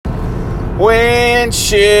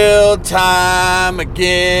Windshield time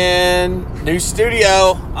again. New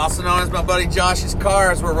studio, also known as my buddy Josh's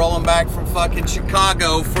Cars. We're rolling back from fucking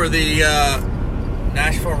Chicago for the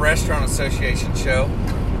Nashville Restaurant Association show.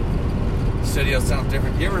 Studio sounds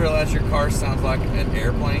different. You ever realize your car sounds like an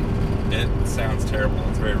airplane? It sounds terrible.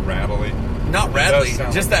 It's very rattly. Not rattly,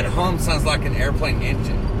 just that hum sounds like an airplane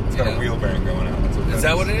engine. It's got a wheel bearing going out. Is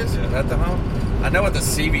that what it is? Yeah. Is that the hum? I know what the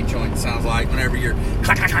CV joint sounds like whenever you're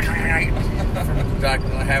clack, clack, clack, clack,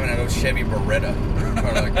 from like having an old Chevy Beretta.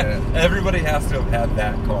 Or like that. Everybody has to have had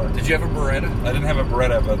that car. Did you have a Beretta? I didn't have a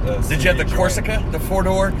Beretta, but the Did you have the Corsica? The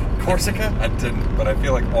four-door Corsica? I didn't, but I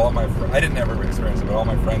feel like all my friends, I didn't ever experience it, but all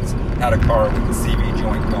my friends had a car with the CV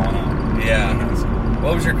joint going out. Yeah. In high school.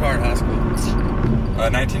 What was your car in high school?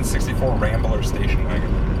 1964 Rambler station wagon.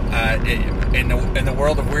 In the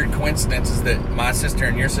world of weird coincidences that my sister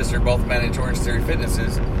and your sister both manage Orange Theory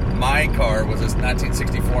Fitnesses, my car was a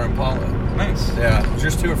 1964 Impala. Nice. Yeah. Was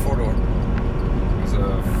yours 2 or 4-door? It was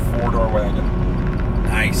a 4-door wagon.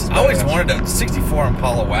 Nice. I always wanted a 64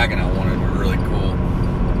 Impala wagon. I wanted were really cool.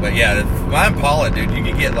 But yeah, my Impala, dude, you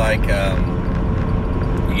could get like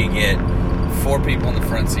 4 people in the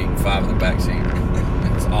front seat and 5 in the back seat.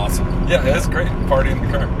 It's awesome. Yeah, it's great. Party in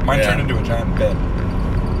the car. Mine turned into a giant bed.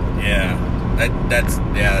 Yeah.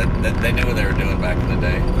 They knew what they were doing back in the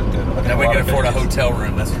day. They did. Now we could afford a hotel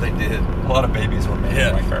room. That's what they did. A lot of babies were made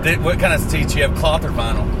in my car. What kind of seats? You have cloth or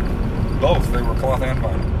vinyl? Both. They were cloth and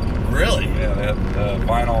vinyl. Really? Yeah, they had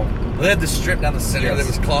vinyl. They had the strip down the center that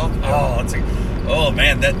was cloth? Yeah. Oh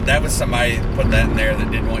man, that was somebody put that in there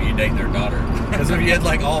that didn't want you to date their daughter. Because if you had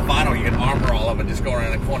like all vinyl, you could armor all of it, just go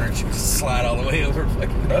around the corner and she would just slide all the way over.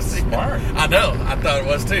 That's smart. I know. I thought it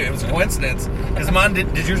was too. It was a coincidence. Because mine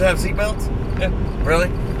did yours have seatbelts? Yeah. Really?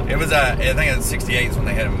 It was, I think it was 68 is when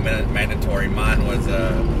they had a mandatory. Mine was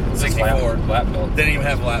 64. Lap belt. Didn't even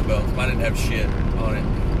have lap belts. Mine didn't have shit on it.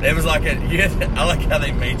 It was like I like how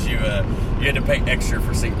they made you had to pay extra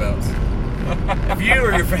for seatbelts. If you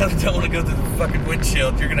or your family don't want to go through the fucking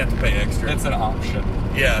windshield, you're gonna have to pay extra. It's an option.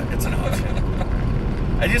 Yeah, it's an option.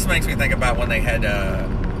 It just makes me think about when they had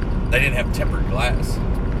they didn't have tempered glass.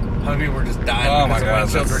 How many people were just dying because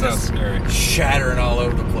the windshields were just scary. Shattering all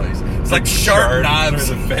over the place. It's like sharp knives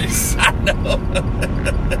through the face. I know.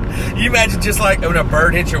 You imagine just like when a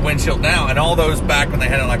bird hits your windshield now, and all those back when they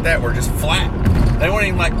had it like that were just flat. They weren't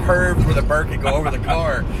even like curved where the bird could go over the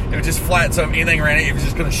car. It was just flat, so if anything ran it was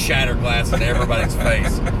just going to shatter glass into everybody's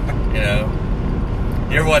face. You know?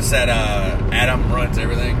 You ever watch that Adam Ruins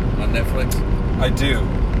Everything on Netflix? I do.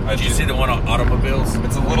 Did you see the one on automobiles?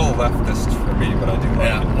 It's a little leftist for me, but I do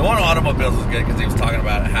like it. The one on automobiles was good because he was talking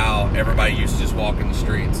about how everybody used to just walk in the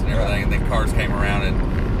streets and everything, and then cars came around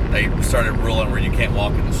and they started ruling where you can't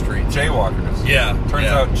walk in the streets. Jaywalkers. Yeah. Turns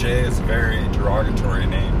out Jay is a very derogatory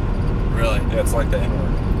name. Really? Yeah, it's like the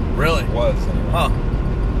N-word. Really? It was, anyway. Huh.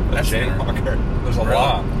 A jaywalker. There's a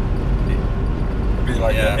law. It'd be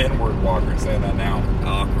like an N-word walker saying that now.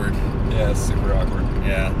 Awkward. Yeah, it's super awkward.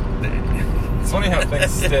 Yeah. It's funny how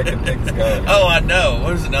things stick and things go. Oh, I know.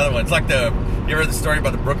 What was another one? It's like you ever heard the story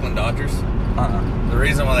about the Brooklyn Dodgers? The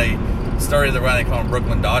reason why they started the why they call them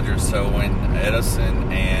Brooklyn Dodgers, so when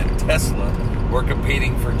Edison and Tesla were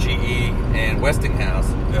competing for GE and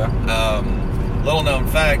Westinghouse, little known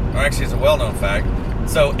fact, or actually it's a well known fact,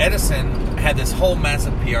 so Edison had this whole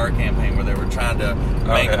massive PR campaign where they were trying to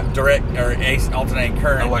make direct or alternating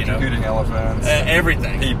current, electrocuting elephants,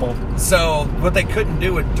 everything, people. So what they couldn't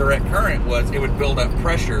do with direct current was it would build up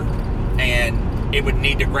pressure and it would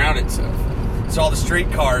need to ground itself. So all the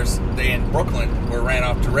streetcars in Brooklyn were ran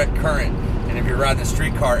off direct current, and if you're riding a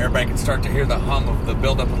streetcar, everybody could start to hear the hum of the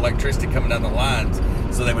buildup of electricity coming down the lines.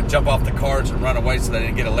 So they would jump off the cars and run away so they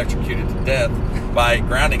didn't get electrocuted to death by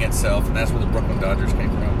grounding itself, and that's where the Brooklyn Dodgers came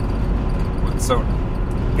from. So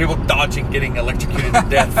people dodging getting electrocuted to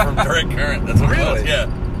death from direct current. That's what it was. Yeah.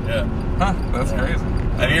 Huh? That's crazy.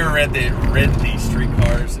 Have you ever read the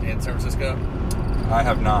streetcars in San Francisco? I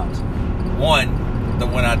have not.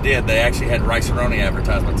 When I did, they actually had Rice-A-Roni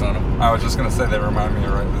advertisements on them. I was just going to say they remind me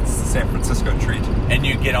of it's the San Francisco treat. And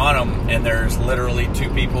you get on them, and there's literally 2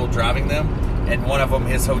 people driving them, and one of them,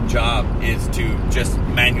 his whole job is to just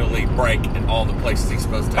manually brake in all the places he's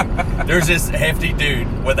supposed to. There's this hefty dude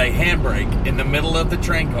with a handbrake in the middle of the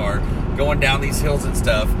train car going down these hills and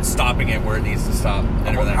stuff, stopping it where it needs to stop.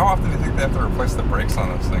 And how often do you think they have to replace the brakes on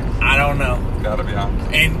those things? I don't know. It's got to be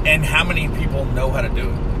honest. And how many people know how to do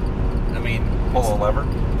it? I mean... Pull a lever?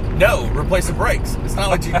 No, replace the brakes. It's not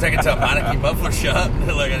like you can take it to a Meineke muffler shop and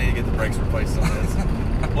they're like, I need to get the brakes replaced on this.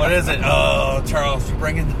 What is it? Oh, Charles, you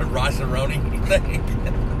bring in the Rice-A-Roni thing.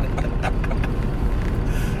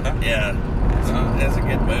 Yeah, it's a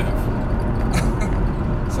good move.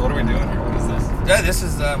 what are we doing here? What is this? Yeah, this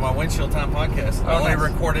is my Windshield Time podcast. I only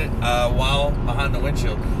record it while behind the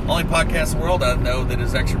windshield. Only podcast in the world I know that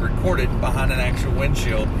is actually recorded behind an actual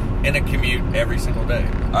windshield in a commute every single day.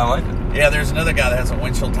 I like it. Yeah, there's another guy that has a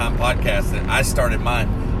Windshield Time podcast that I started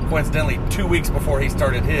mine coincidentally 2 weeks before he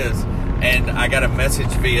started his, and I got a message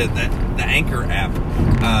via the Anchor app.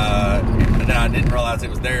 And then I didn't realize it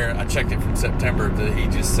was there. I checked it from September. He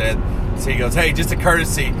just said, so he goes, hey, just a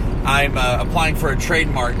courtesy, I'm applying for a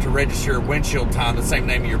trademark to register Windshield Time, the same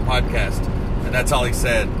name of your podcast. And that's all he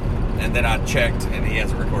said. And then I checked, and he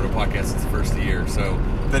hasn't recorded a podcast since the first of the year. So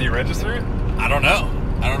Did he register it? I don't know.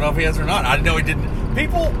 I don't know if he has or not. I know he didn't.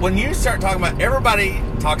 People, when you start talking about, everybody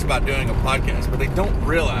talks about doing a podcast, but they don't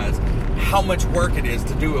realize how much work it is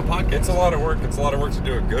to do a podcast. It's a lot of work. It's a lot of work to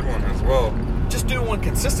do a good one as well. Just do one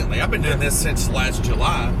consistently. I've been doing this since last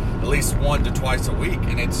July, at least 1 to twice a week,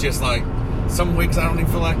 and it's just like, some weeks I don't even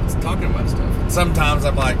feel like talking about stuff. And sometimes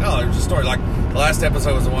I'm like, oh, there's a story. Like, the last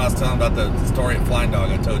episode was the one I was telling about the story at Flying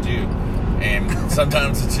Dog I told you. And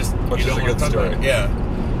sometimes it's just, Which you is don't a want good to talk story. about it. Yeah.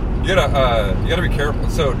 You gotta be careful.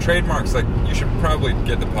 So trademarks, like, you should probably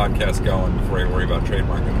get the podcast going before you worry about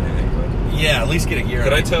trademarking anything. But Yeah, at least get a year.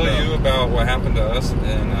 did I tell you about what happened to us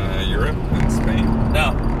in Europe and Spain?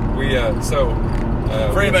 No. For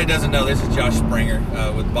For anybody who doesn't know, this is Josh Springer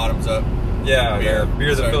with Bottoms Up. Yeah,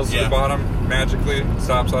 beer that fills to yeah. the bottom magically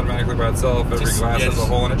stops automatically by itself. Every glass has a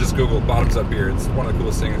hole in it. Just Google Bottoms Up beer. It's one of the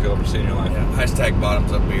coolest things you'll ever see in your life. Yeah. Hashtag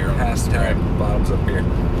Bottoms Up beer. Hashtag Bottoms Up beer.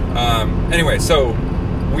 Anyway, so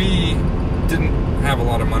we didn't have a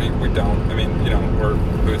lot of money. We don't. I mean, we're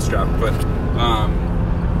bootstrapped, but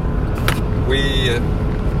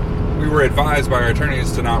we were advised by our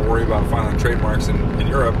attorneys to not worry about filing trademarks in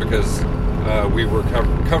Europe because we were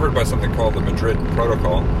covered by something called the Madrid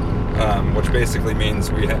Protocol, which basically means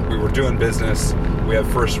we were doing business. We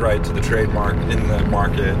have first right to the trademark in the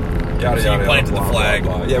market. Yada So you yada. planted the flag.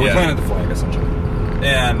 Blah, blah. Yeah, we planted the flag essentially,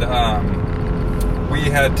 and we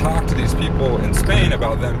had talked to these people in Spain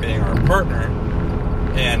about them being our partner,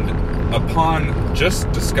 and upon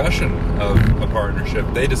just discussion of a partnership,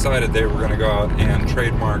 they decided they were going to go out and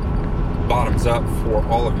trademark Bottoms Up for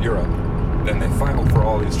all of Europe. Then they filed for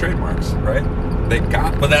all these trademarks, right? They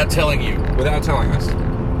got them. Without telling you. Without telling us.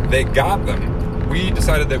 They got them. We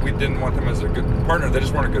decided that we didn't want them as a good partner. They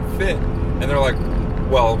just weren't a good fit. And they're like,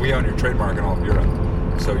 well, we own your trademark in all of Europe,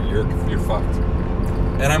 so you're fucked.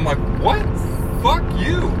 And I'm like, what? Fuck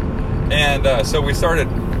you. And so we started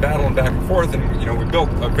battling back and forth, and we built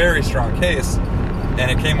a very strong case, and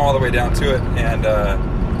it came all the way down to it.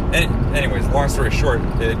 And anyways, long story short,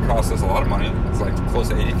 it cost us a lot of money. It's like close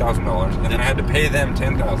to $80,000, and then I had to pay them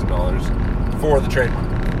 $10,000 for the trademark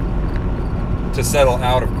to settle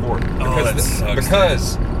out of court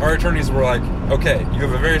because our attorneys were like, okay, you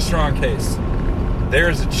have a very strong case.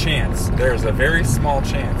 There's a very small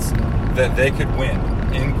chance that they could win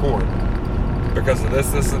in court because of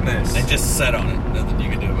this, and this. And just set on it. Nothing you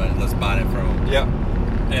can do about it. Let's buy it from them. Yep.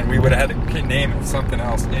 And we would have had to name it something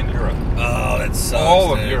else in Europe. Oh, that sucks.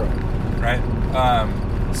 All of Europe, right?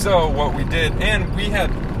 So what we did, and we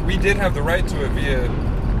did have the right to it via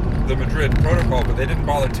the Madrid Protocol, but they didn't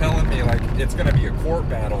bother telling me, like, it's going to be a court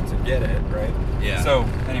battle to get it, right? Yeah. So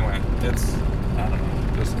anyway, it's, I don't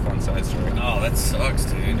know, just a fun side story. Oh, that sucks,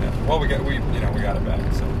 dude. Yeah. Well, we got it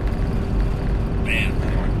back, so. Man,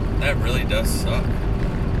 anyway, that really does suck.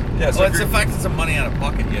 Yeah. So well, it's the fact that some money out of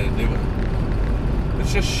pocket you had to do it.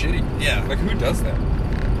 It's just shitty. Yeah. Like, who does that?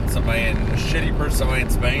 Somebody in a shitty person. Somebody in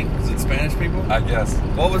Spain? Is it Spanish people? I guess.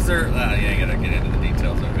 What was their? You gotta get into the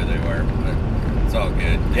details of who they were, but it's all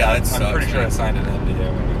good. Yeah, that sucks. I'm pretty sure I signed an NDA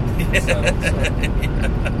when we settled.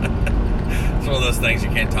 It's one of those things you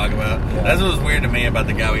can't talk about. Yeah. That's what was weird to me about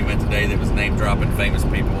the guy we met today that was name dropping famous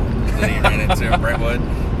people that he ran into in Brentwood,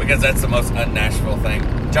 because that's the most un-Nashville thing.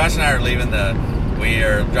 Josh and I are leaving we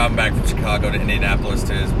are driving back from Chicago to Indianapolis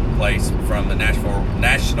to his place from the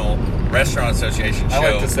National Restaurant Association show.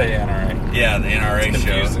 I like to say NRA. Yeah, the NRA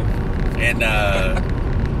show.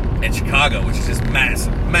 In Chicago, which is just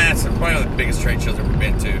massive. Probably one of the biggest trade shows I've ever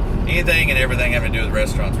been to. Anything and everything having to do with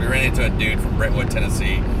restaurants. We ran into a dude from Brentwood,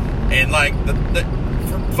 Tennessee. And like,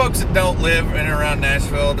 for folks that don't live in and around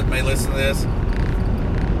Nashville that may listen to this,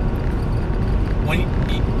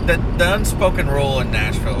 the unspoken rule in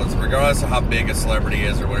Nashville is, regardless of how big a celebrity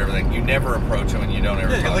is or whatever, you never approach them and you don't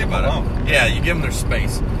ever talk about it. Yeah, you give them their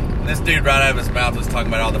space. And this dude right out of his mouth was talking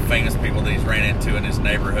about all the famous people that he's ran into in his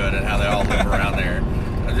neighborhood and how they all live around there.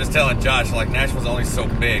 I was just telling Josh, like, Nashville's only so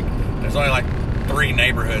big. There's only like 3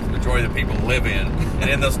 neighborhoods the majority of the people live in. And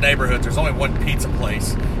in those neighborhoods, there's only one pizza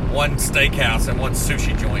place, one steakhouse, and one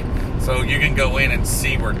sushi joint. So you can go in and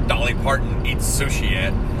see where Dolly Parton eats sushi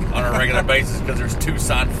at on a regular basis because there's 2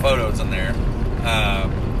 signed photos in there.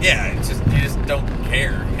 Yeah, it's just you just don't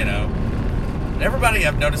care, you know. And everybody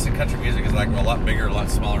I've noticed in country music is like a lot bigger, a lot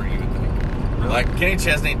smaller than you would think. Really? Like Kenny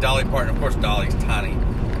Chesney, Dolly Parton. Of course, Dolly's tiny.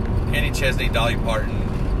 Kenny Chesney, Dolly Parton,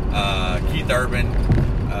 Keith Urban,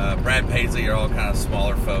 Brad Paisley are all kind of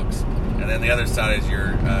smaller folks. And then the other side is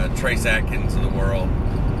your Trace Atkins of the world.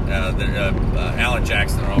 Alan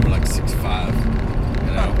Jackson are over like 6'5",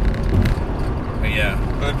 you know. But yeah.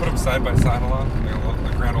 Do they put them side by side a lot?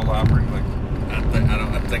 The Grand Ole Opry? Like,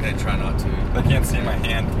 I think they try not to. they can't see my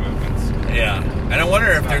hand movements. Yeah. And I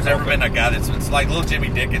wonder if there's ever been a guy it's like little Jimmy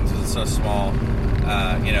Dickens was so small.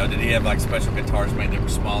 You know, did he have like special guitars made that were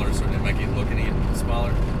smaller so it didn't make it look any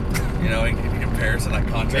smaller? You know, in comparison, like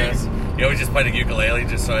contrast. He always just played a ukulele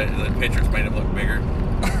just so the pictures made him look bigger.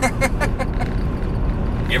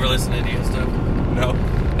 You ever listen to any of his stuff? No.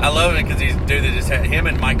 I love it because he's a dude that just had him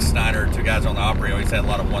and Mike Snyder, 2 guys on the Opry, always had a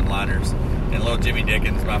lot of one-liners. And little Jimmy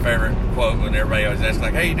Dickens, my favorite quote when everybody always asks,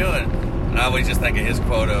 like, "How you doing?" And I always just think of his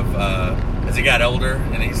quote of as he got older,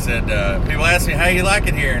 and he said, "People ask me how you like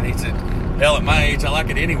it here," and he said, "Hell, at my age, I like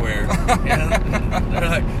it anywhere." You know? They're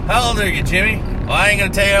like, "How old are you, Jimmy?" "Well, I ain't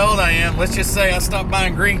gonna tell you how old I am. Let's just say I stopped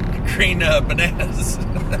buying green bananas."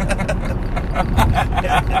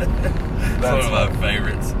 That's one of my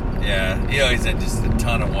favorites. Yeah, he always had just a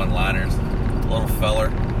ton of one-liners. Little feller.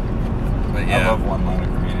 But yeah. I love one-liner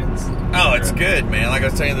comedians. Oh, it's good, man. Like I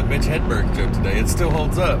was telling you the Mitch Hedberg joke today. It still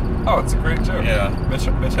holds up. Oh, it's a great joke. Yeah. Mitch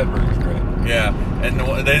Hedberg is great. Yeah. And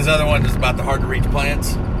there's other one is about the hard-to-reach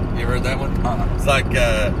plants. You ever heard that one? It's like,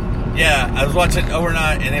 yeah, I was watching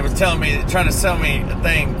overnight, and it was trying to sell me a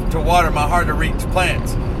thing to water my hard-to-reach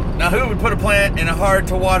plants. Now, who would put a plant in a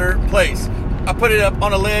hard-to-water place? I put it up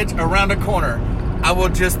on a ledge around a corner. I will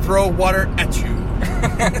just throw water at you.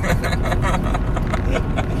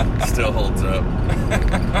 Still holds up.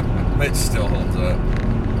 It still holds up.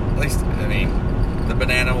 At least, I mean, the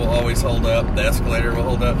banana will always hold up. The escalator will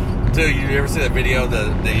hold up. Dude, you ever see that video?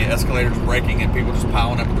 The escalator's breaking and people just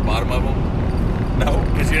piling up at the bottom of them? No.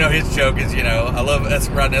 Because, you know, his joke is, you know, I love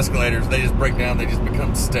riding escalators. They just break down. They just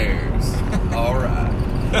become stairs. All right.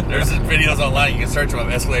 There's videos online, you can search them of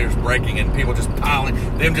escalators breaking and people just piling,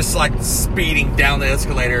 them just like speeding down the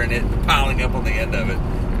escalator and it piling up on the end of it.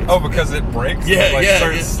 Oh, because it breaks? Yeah, it, like, yeah.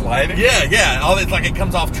 starts sliding? Yeah. All it's like it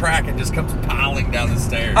comes off track and just comes piling down the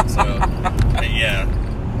stairs. So, yeah.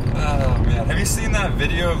 Oh, man. Have you seen that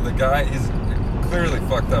video of the guy? He's clearly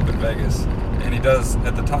fucked up in Vegas. And he does,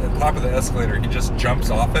 at the top of the escalator, he just jumps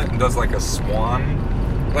off it and does like a swan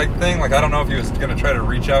thing. Like, I don't know if he was going to try to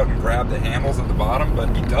reach out and grab the handles at the bottom,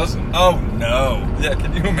 but he doesn't. Oh, no. Yeah,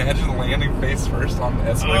 can you imagine landing face first on the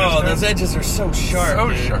escalator? Oh, those edges are so sharp. So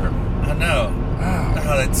dude. sharp. I know.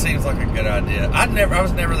 Oh, that seems like a good idea. I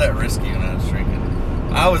was never that risky when I was drinking.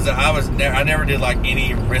 I never did like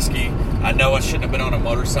any risky. I know I shouldn't have been on a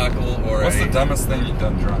motorcycle or What's the dumbest thing you've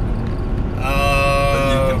done drunk?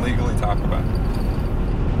 That you can legally talk about?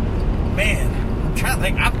 Man, I'm trying to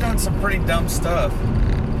think. I've done some pretty dumb stuff.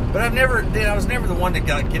 But I was never the one to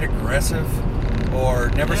get aggressive or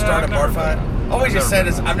never start a bar fight. Always just said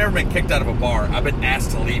is I've never been kicked out of a bar. I've been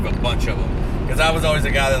asked to leave a bunch of them. Because I was always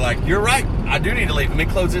the guy that like, you're right, I do need to leave. Let me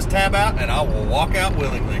close this tab out and I will walk out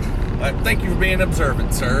willingly. Thank you for being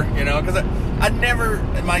observant, sir. You know, because I never,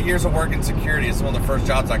 in my years of working security, it's one of the first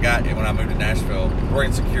jobs I got when I moved to Nashville,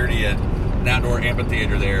 working security at an outdoor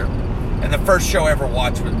amphitheater there. And the first show I ever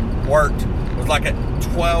worked was like a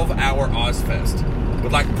 12-hour Ozfest.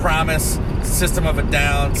 With like Primus, System of a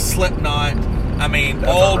Down, Slipknot. I mean,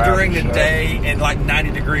 That's all during the show. day in like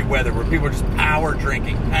 90-degree weather where people are just power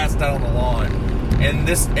drinking, passed out on the lawn. And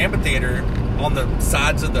this amphitheater, on the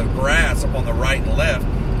sides of the grass up on the right and left,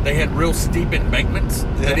 they had real steep embankments.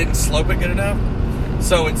 Yeah. They didn't slope it good enough.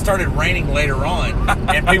 So it started raining later on,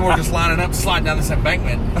 and people were just lining up, sliding down this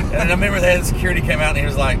embankment. And I remember the head of security came out and he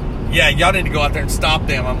was like, "Yeah, y'all need to go out there and stop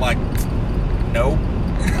them." I'm like, "Nope.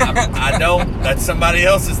 I don't. That's somebody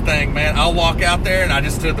else's thing, man. I'll walk out there," and I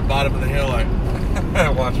just stood at the bottom of the hill like,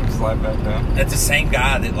 watch him slide back down. That's the same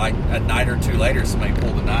guy that like a night or two later somebody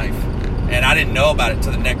pulled a knife. And I didn't know about it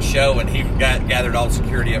till the next show, and he gathered all the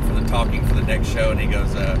security up for the talking for the next show, and he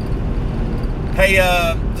goes, "Hey,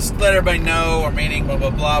 just let everybody know our meeting, blah,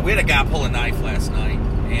 blah, blah. We had a guy pull a knife last night,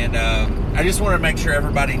 and I just want to make sure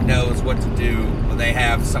everybody knows what to do when they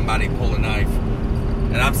have somebody pull a knife."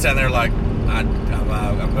 And I'm standing there like, I'm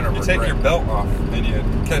going to regret. You take your belt off and you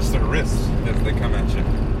catch their wrists if they come at you.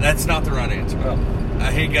 That's not the right answer. Oh.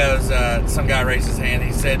 He goes, some guy raised his hand.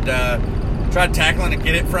 He said, tried tackling to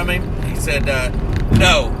get it from him. He said,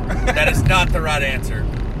 no, that is not the right answer.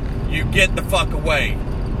 you get the fuck away.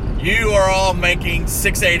 You are all making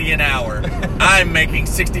 $6.80 an hour. I'm making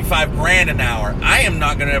 $65,000 an hour. I am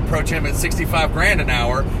not going to approach him at $65,000 an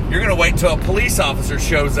hour. You're going to wait till a police officer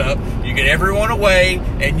shows up. You get everyone away,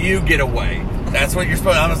 and you get away. That's what you're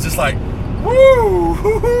supposed to. I was just like,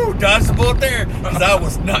 woo, dodged the bullet there, because I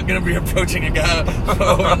was not going to be approaching a guy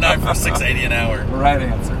overnight for $6.80 an hour. Right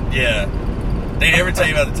answer. Yeah. They never tell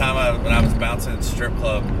you about the time when I was bouncing at the strip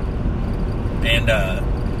club, and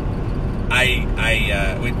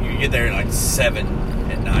you get there at like 7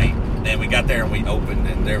 at night, and we got there and we opened,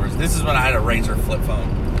 and this is when I had a Razr flip phone,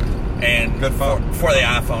 and good phone for the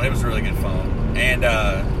iPhone. It was a really good phone, and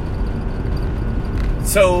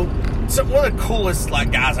so one of the coolest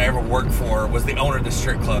like guys I ever worked for was the owner of the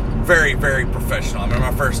strip club. Very, very professional. I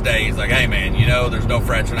remember my first day, he's like, "Hey man, there's no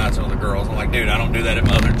fraternizing with the girls." I'm like, "Dude, I don't do that at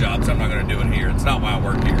my other jobs. I'm not going to do it here. It's not why I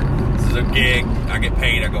work here. This is a gig. I get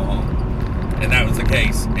paid. I go home." And that was the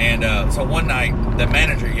case. And so one night, the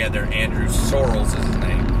manager he had there, Andrew Sorrells is his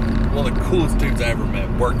name. One of the coolest dudes I ever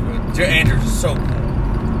worked with. Andrew's just so cool.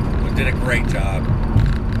 We did a great job.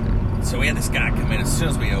 So we had this guy come in as soon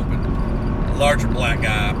as we opened. A larger black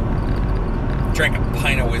guy. Drank a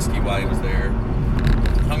pint of whiskey while he was there.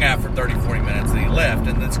 Hung out for 30, 40 minutes, and he left.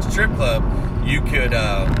 And this strip club, you could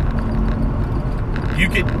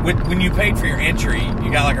when you paid for your entry,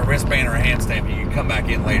 you got like a wristband or a hand stamp, and you could come back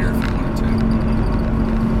in later if you wanted to.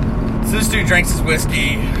 So this dude drinks his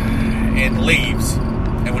whiskey and leaves.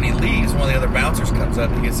 And when he leaves, one of the other bouncers comes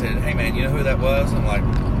up and he said, "Hey man, you know who that was?" I'm like,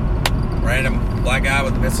 "Random black guy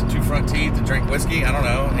with missing 2 front teeth to drink whiskey? I don't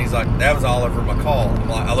know." And he's like, "That was Oliver McCall."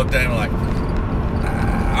 I looked at him like,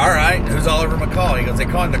 "All right, who's Oliver McCall?" He goes, "They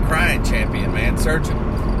call him the crying champion, man. Search him."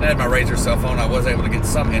 And I had my Razr cell phone. I was able to get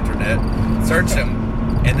some internet. Searched him.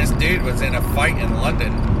 And this dude was in a fight in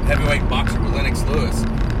London, heavyweight boxer with Lennox Lewis,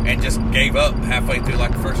 and just gave up halfway through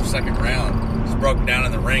like the first or second round. Just broke down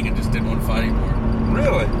in the ring and just didn't want to fight anymore.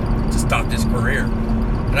 Really? Just stopped his career.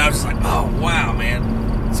 And I was just like, oh, wow, man.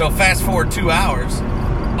 So fast forward 2 hours,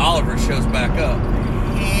 Oliver shows back up,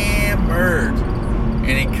 hammered.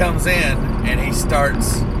 And he comes in and he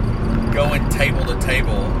starts going table to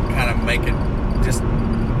table, kind of just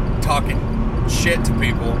talking shit to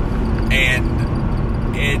people. And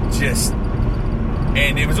it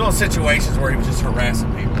was one of those situations where he was just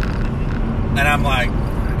harassing people. And I'm like,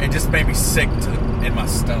 it just made me sick in my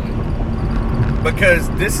stomach. Because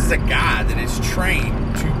this is a guy that is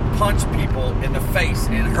trained to punch people in the face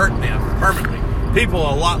and hurt them permanently. People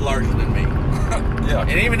a lot larger than me. Yeah.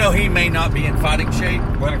 And even though he may not be in fighting shape,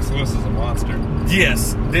 Lennox Lewis is a monster.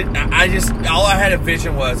 Yes. All I had a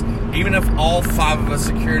vision was, even if all 5 of us,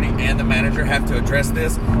 security and the manager, have to address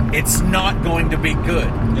this, it's not going to be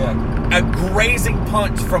good. Yeah. A grazing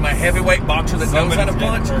punch from a heavyweight boxer that knows how to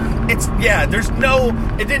punch. It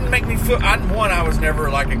didn't make me feel, I was never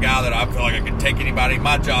like a guy that I feel like I could take anybody.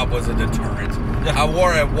 My job was a deterrent. Yeah. I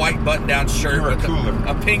wore a white button-down shirt with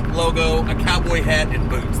a pink logo, a cowboy hat, and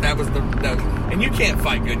boots. And you can't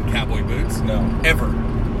fight good in cowboy boots. No. Ever.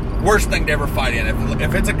 Worst thing to ever fight in.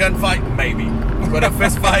 If it's a gunfight, maybe. But a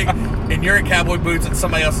fist fight and you're in cowboy boots and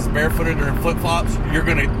somebody else is barefooted or in flip-flops, you're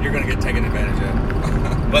gonna get taken advantage of.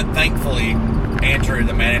 But thankfully, Andrew,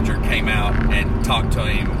 the manager, came out and talked to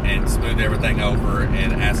him and smoothed everything over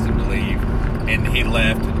and asked him to leave. And he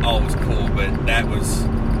left and all was cool, but that was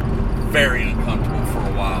very uncomfortable for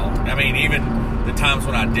a while. I mean, even the times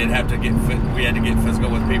when I did have to we had to get physical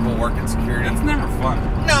with people working security. It's never fun.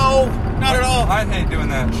 No, not at all. I hate doing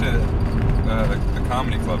that shit at the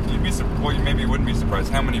comedy club. You maybe wouldn't be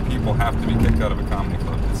surprised how many people have to be kicked out of a comedy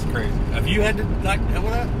club. It's crazy. Have you had to deal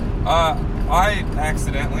with that? I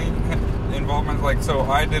accidentally involved so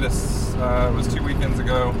I did it was 2 weekends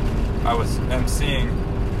ago. I was emceeing,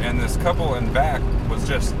 and this couple in back was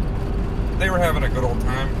they were having a good old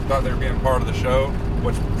time, thought they were being part of the show,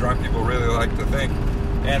 which drunk people really like to think.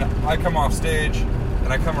 And I come off stage,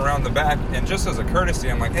 and I come around the back, and just as a courtesy,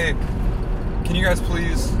 I'm like, "Hey, can you guys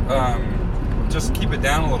please just keep it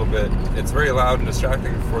down a little bit? It's very loud and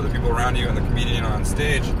distracting for the people around you and the comedian on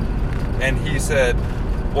stage." And he said,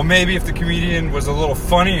 "Well, maybe if the comedian was a little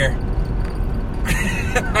funnier."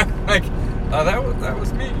 I'm like, that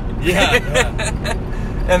was me. Yeah.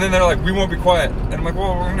 And then they're like, "We won't be quiet." And I'm like,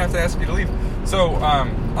 "Well, we're going to have to ask you to leave." So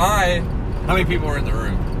How many people were in the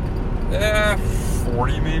room?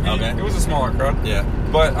 40 maybe. Okay. It was a smaller crowd. Yeah.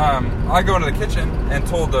 But I go into the kitchen and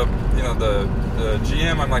told the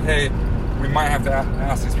GM, I'm like, "Hey, we might have to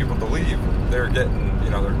ask these people to leave. They're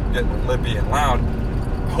getting lippy and loud,"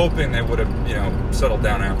 hoping they would have settled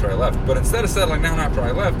down after I left. But instead of settling down after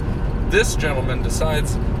I left, this gentleman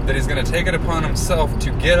decides that he's going to take it upon himself to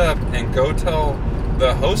get up and go tell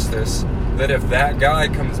the hostess that if that guy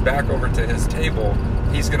comes back over to his table,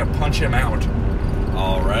 he's going to punch him out.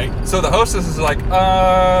 All right. So the hostess is like,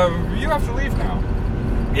 you have to leave now.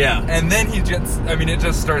 Yeah. And then it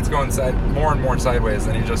just starts going more and more sideways.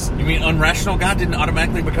 And he just... You mean unrational guy didn't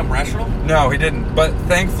automatically become rational? No, he didn't. But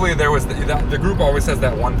thankfully, there was the group always has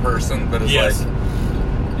that one person that is Yes.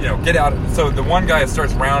 like, get out. So the one guy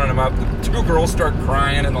starts rounding him up. The two girls start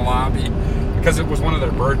crying in the lobby because it was one of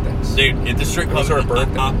their birthdays. Dude, at the strip club, It was her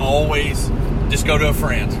birthday. I always just go to a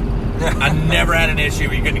friend. I never had an issue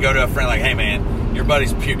where you couldn't go to a friend like, hey, man, your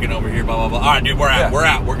buddy's puking over here, blah, blah, blah. All right, dude, we're out. Yeah. We're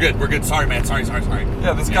out. We're good. Sorry, man. Sorry.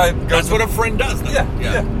 Yeah, this guy goes... That's what a friend does, though.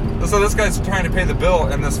 Yeah. So this guy's trying to pay the bill,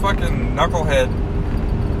 and this fucking knucklehead,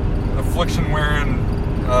 affliction-wearing,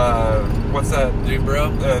 what's that? Dude,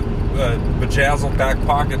 bro. Bejazzled back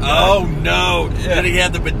pocket. Oh, no. Yeah. Did he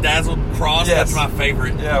have the bedazzled cross? Yes. That's my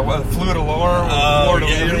favorite. Yeah, Fluid Allure, Oh, Lord of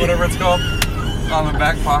yeah. Lead, or whatever it's called, on the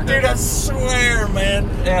back pocket. Dude, I swear, man.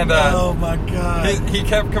 And, oh, my God. He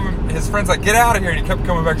kept coming, his friend's like, get out of here, and he kept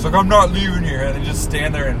coming back. He's like, I'm not leaving here. And he just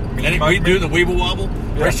stand there and We do the weeble wobble.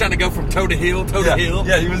 Where he's trying to go from toe to heel.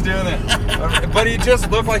 Yeah, he was doing it. But he just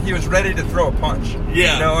looked like he was ready to throw a punch.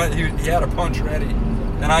 Yeah. You know what? He had a punch ready.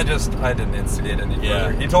 And I didn't instigate any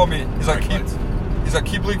further. He told me, he's like,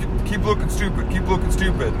 keep looking stupid, keep looking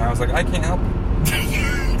stupid. And I was like, I can't help it.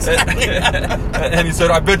 And he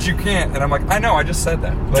said, I bet you can't. And I'm like, I know, I just said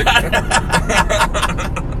that. Like,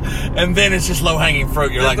 and then it's just low-hanging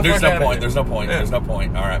fruit. You're Get like, the there's fuck no outta point. here. There's no point. Yeah. There's no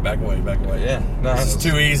point. All right, back away. Yeah. No, It's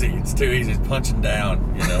too easy. It's too easy. It's punching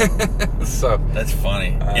down, you know. So That's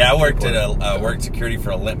funny. I worked security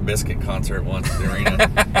for a Limp Bizkit concert once at the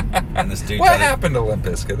arena. And this dude what happened to Limp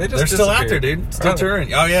Bizkit? They're still out there, dude. Still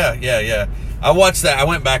touring. Oh, yeah. I watched that. I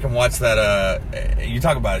went back and watched that. You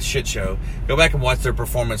talk about a shit show. Go back and watch their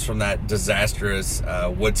performance from that disastrous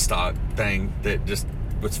Woodstock thing that just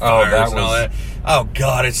was fires and all that. Oh,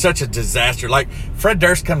 God, it's such a disaster. Like, Fred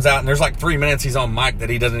Durst comes out, and there's like 3 minutes he's on mic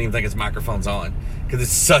that he doesn't even think his microphone's on. Because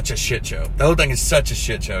it's such a shit show. The whole thing is such a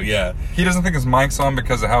shit show, yeah. He doesn't think his mic's on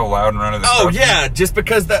because of how loud and running the Oh, crowd yeah, just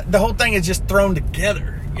because the whole thing is just thrown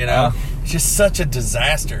together, you know? It's just such a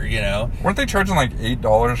disaster, you know? Weren't they charging like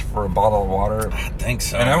 $8 for a bottle of water? I think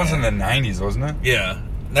so. And that was in man. the 90s, wasn't it? Yeah.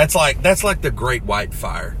 That's like the Great White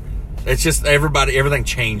Fire. It's just everything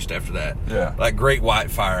changed after that. Yeah. Like Great White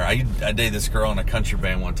Fire. I dated this girl in a country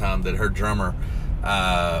band one time that her drummer,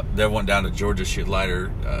 they went down to Georgia. She'd light her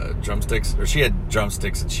drumsticks, or she had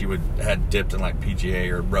drumsticks that she had dipped in like PGA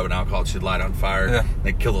or rubbing alcohol. She'd light on fire. Yeah.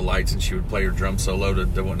 They'd kill the lights, and she would play her drum solo.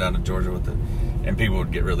 They went down to Georgia with it, and people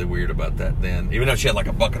would get really weird about that. Then, even though she had like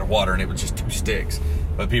a bucket of water and it was just 2 sticks,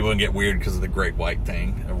 but people would get weird because of the Great White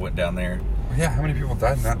thing. I went down there. Yeah, how many people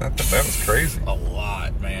died in that? That was crazy. A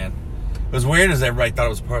lot, man. It was weird as everybody thought it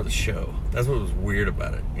was part of the show. That's what was weird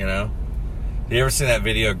about it, you know? You ever seen that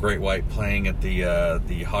video of Great White playing at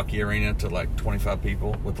the hockey arena to like 25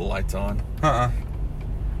 people with the lights on?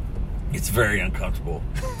 It's very uncomfortable.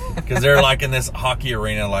 Because they're like in this hockey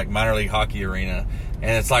arena, like minor league hockey arena,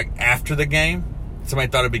 and it's like after the game, somebody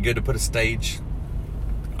thought it'd be good to put a stage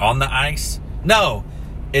on the ice. No.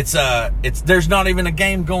 It's there's not even a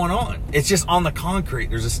game going on. It's just on the concrete.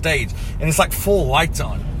 There's a stage, and it's like full lights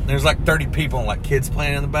on. There's like 30 people and like kids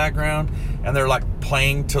playing in the background, and they're like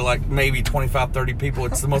playing to like maybe 25, 30 people.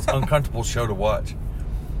 It's the most uncomfortable show to watch.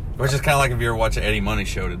 Which is kind of like if you ever watch an Eddie Money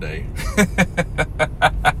show today.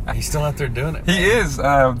 He's still out there doing it. He is.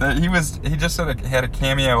 He just had a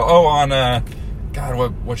cameo. Oh, on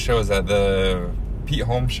God, what show is that? The Pete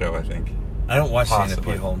Holmes show, I think. I don't watch any of the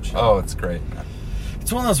Possibly. Pete Holmes show. Oh, it's great.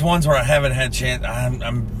 It's one of those ones where I haven't had a chance.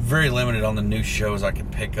 I'm very limited on the new shows I can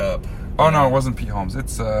pick up. Oh no, it wasn't Pete Holmes.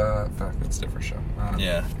 It's fuck, it's a different show.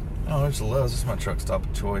 Yeah. Oh, there's Lowe's. This is my truck stop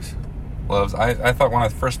of choice. Loves. I thought when I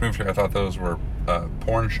first moved here, I thought those were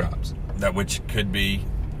porn shops. That which could be.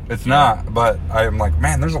 It's not, but I'm like,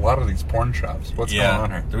 man, there's a lot of these porn shops. What's going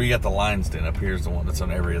on here? We got the Lion's Den up here is the one that's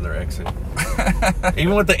on every other exit.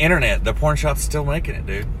 Even with the internet, the porn shop's still making it,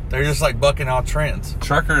 dude. They're just like bucking all trends.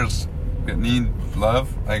 Truckers need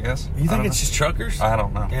love, I guess. You think it's just truckers? I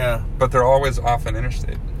don't know. Yeah. But they're always off an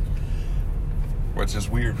interstate. Which is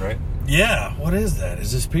weird, right? Yeah. What is that?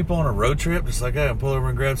 Is this people on a road trip? Just like, hey, pull over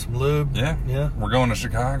and grab some lube? Yeah. Yeah. We're going to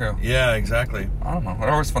Chicago. Yeah, exactly. I don't know.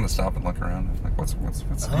 It's always fun to stop and look around. Like, what's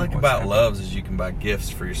I like about Love's is you can buy gifts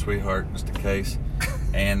for your sweetheart, just in case.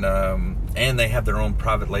 And they have their own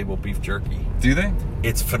private label beef jerky. Do they?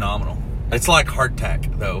 It's phenomenal. It's like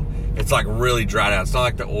hardtack, though. It's like really dried out. It's not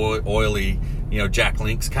like the oily, Jack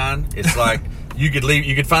Link's kind. It's like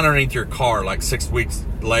You could find it underneath your car like 6 weeks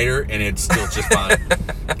later, and it's still just fine.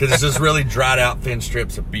 Because it's just really dried out thin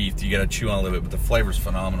strips of beef. You got to chew on a little bit, but the flavor's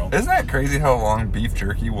phenomenal. Isn't that crazy how long beef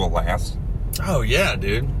jerky will last? Oh yeah,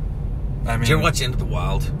 dude. I mean, did you ever watch Into the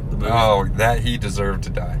Wild? The movie? Oh, that he deserved to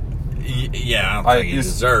die. Yeah, I don't think he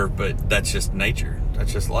deserved, but that's just nature.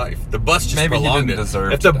 That's just life. The bus just Maybe prolonged he didn't it.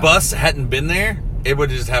 deserve If to the die. bus hadn't been there, it would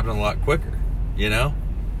have just happened a lot quicker. You know,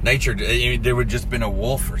 nature. There would just been a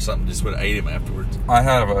wolf or something just would have ate him afterwards. I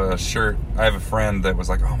have a shirt. I have a friend that was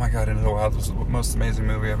like, "Oh my God, Into the Wild was the most amazing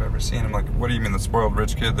movie I've ever seen." I'm like, "What do you mean, the spoiled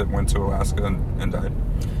rich kid that went to Alaska and died?"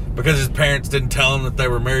 Because his parents didn't tell him that they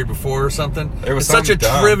were married before or something. It was it's such a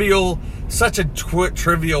dumb.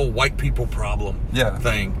 trivial white people problem. Yeah.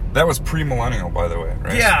 Thing. That was pre-millennial, by the way,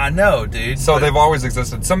 right? Yeah, I know, dude. So they've always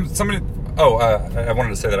existed. Somebody. Oh, I wanted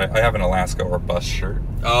to say that I have an Alaska or bust shirt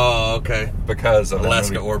Oh, okay. because of that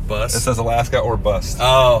Alaska movie. or bust. It says Alaska or bust.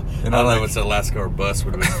 Oh, You know, I don't know like- if it's Alaska or bust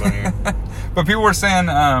would have been funnier. But people were saying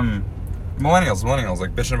millennials,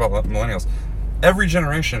 like bitching about millennials. Every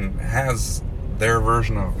generation has their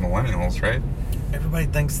version of millennials, right? Everybody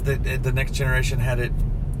thinks that the next generation had it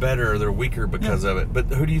better or they're weaker because of it. But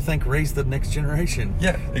who do you think raised the next generation?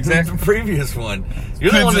 Yeah, exactly. The previous one. You're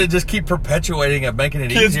the Kids- one that just keep perpetuating it, making it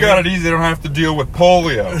Kids easier. got it easy. They don't have to deal with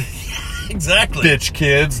polio. Exactly. Bitch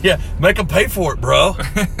kids. Yeah, make them pay for it, bro.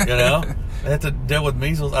 You know? They have to deal with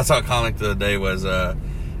measles. I saw a comic the other day was, the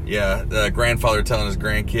grandfather telling his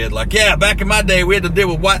grandkid, like, yeah, back in my day, we had to deal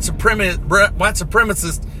with white supremacy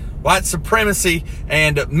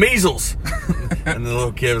and measles. And the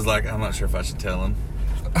little kid was like, I'm not sure if I should tell him.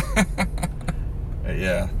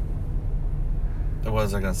 Yeah. What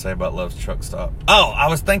was I going to say about Love's Truck Stop? Oh, I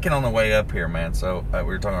was thinking on the way up here, man. So we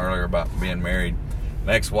were talking earlier about being married.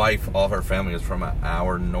 My ex-wife, all of her family is from an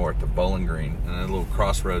hour north of Bowling Green in a little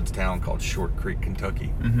crossroads town called Short Creek,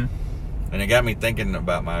 Kentucky. Mm-hmm. And it got me thinking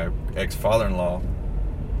about my ex-father-in-law.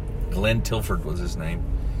 Glenn Tilford was his name.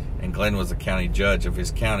 And Glenn was the county judge of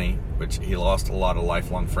his county, which he lost a lot of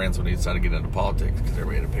lifelong friends when he decided to get into politics because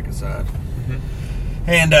everybody had to pick a side. Mm-hmm.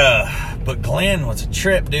 And, but Glenn was a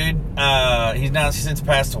trip, dude. He's now since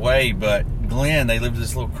passed away, but Glenn, they lived in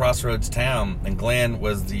this little crossroads town, and Glenn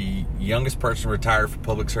was the youngest person retired for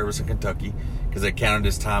public service in Kentucky because they counted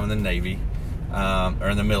his time in the Navy, or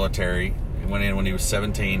in the military. He went in when he was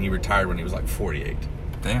 17. He retired when he was like 48.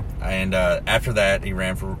 Damn. And after that, he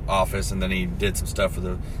ran for office, and then he did some stuff for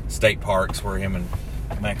the state parks where him and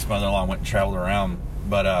Mac's mother-in-law went and traveled around.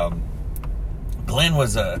 But Glenn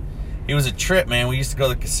was a trip, man. We used to go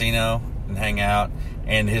to the casino and hang out,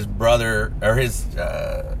 and his brother, or his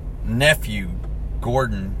nephew,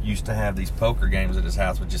 Gordon, used to have these poker games at his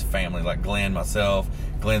house with just family, like Glenn, myself,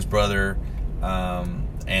 Glenn's brother,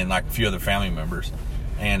 and like a few other family members.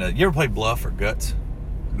 And you ever play Bluff or Guts?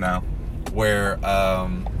 No. Where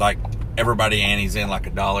like everybody antes in like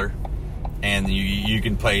 $1, and you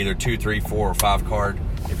can play either 2, 3, 4, or 5 card.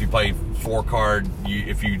 If you play 4 card,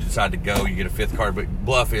 if you decide to go, you get a 5th card. But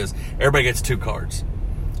Bluff is everybody gets 2 cards.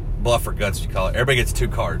 Bluff or Guts, you call it. Everybody gets 2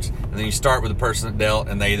 cards, and then you start with the person that dealt,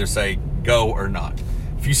 and they either say go or not.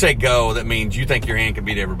 If you say go, that means you think your hand can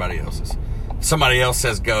beat everybody else's. If somebody else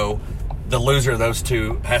says go, the loser of those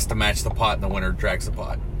 2 has to match the pot, and the winner drags the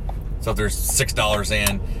pot. So if there's $6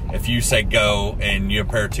 in, if you say go and you have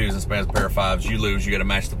a pair of 2s and spans a pair of 5s, you lose. You got to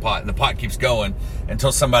match the pot, and the pot keeps going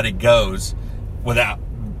until somebody goes without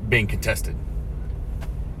being contested.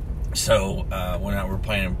 So when we're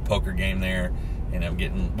playing a poker game there,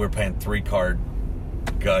 and we're playing 3 card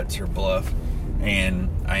Guts or Bluff, and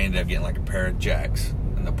I ended up getting like a pair of jacks,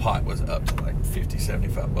 and the pot was up to like $50,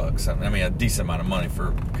 $75 something. I mean, a decent amount of money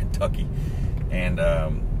for Kentucky, and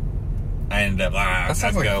I ended up That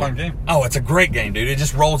sounds like a fun game. Oh, it's a great game, dude. It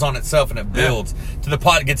just rolls on itself and it builds to the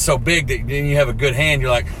pot gets so big that then you have a good hand.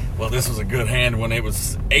 You're like, well, this was a good hand when it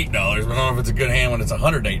was $8, but I don't know if it's a good hand when it's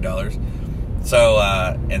 $108. So,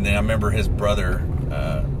 and then I remember his brother,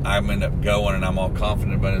 I ended up going and I'm all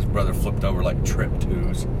confident, but his brother flipped over like trip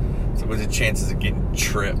 2s. So what are the chances of getting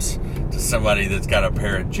trips to somebody that's got a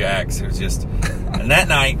pair of jacks? It was just, and that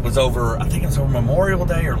night was over, I think it was over Memorial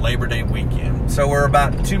Day or Labor Day weekend. So we're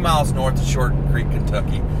about 2 miles north of Short Creek,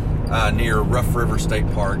 Kentucky, near Rough River State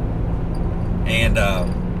Park. And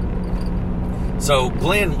so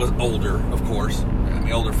Glenn was older, of course. I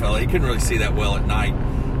mean, older fella. He couldn't really see that well at night.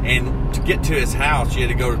 And to get to his house, you had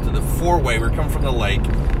to go to the 4-way. We were coming from the lake.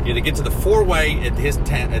 You had to get to the 4-way at his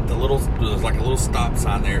tent, at the little, there was like a little stop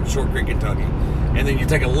sign there at Short Creek, Kentucky. And then you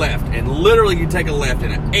take a left. And literally you take a left,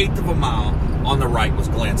 and 1/8 of a mile on the right was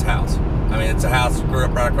Glenn's house. I mean, it's a house that grew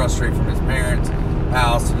up right across the street from his parents'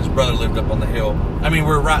 house, and his brother lived up on the hill. I mean,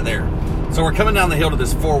 we're right there. So we're coming down the hill to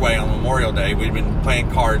this 4-way on Memorial Day. We'd been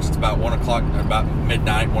playing cards. It's about 1 o'clock, about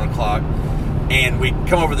midnight, 1 o'clock. And we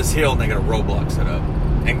come over this hill and they got a roadblock set up.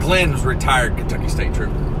 And Glenn was a retired Kentucky State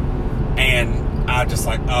Trooper. And I just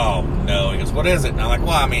like, oh no. He goes, what is it? And I'm like,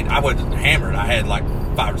 well, I mean, I wasn't hammered. I had like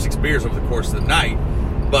 5 or 6 beers over the course of the night.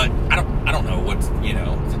 But I don't know what's,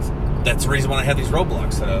 that's the reason why they have these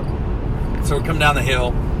roadblocks set up. So we come down the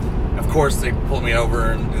hill. Of course, they pull me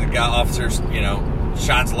over and the guy officers,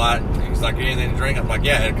 shines a light. He's like, anything to drink? I'm like,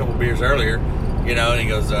 yeah, I had a couple beers earlier, and he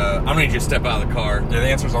goes, I'm going to need you to step out of the car. Yeah, the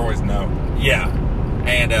answer's always no. Yeah.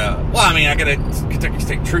 And, I got a Kentucky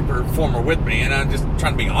State Trooper former with me, and I'm just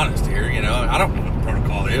trying to be honest here, I don't know what the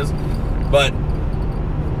protocol is. But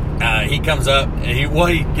he comes up, and he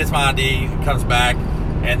gets my ID, comes back,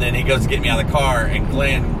 and then he goes to get me out of the car, and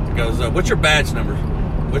Glenn goes, what's your badge number?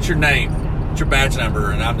 What's your name? What's your badge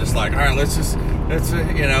number? And I'm just like, all right,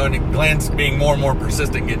 and Glenn's being more and more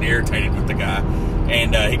persistent, getting irritated with the guy.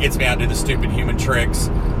 And he gets me out to do the stupid human tricks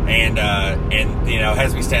and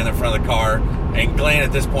has me stand in front of the car. And Glenn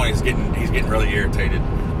at this point he's getting really irritated.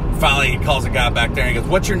 Finally, he calls the guy back there and he goes,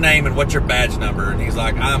 what's your name and what's your badge number? And he's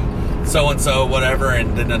like, I'm so-and-so, whatever.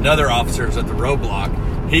 And then another officer's at the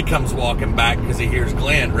roadblock. He comes walking back because he hears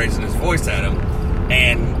Glenn raising his voice at him.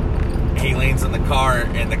 And he leans in the car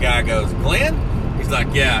and the guy goes, Glenn? He's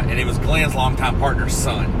like, yeah. And it was Glenn's longtime partner's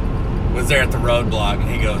son was there at the roadblock. And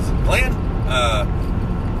he goes, Glenn,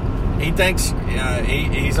 he thinks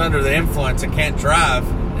he's under the influence and can't drive.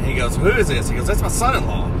 And he goes, who is this? He goes, that's my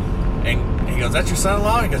son-in-law. And he goes, that's your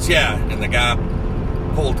son-in-law? He goes, yeah. And the guy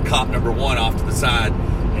pulled cop number 1 off to the side.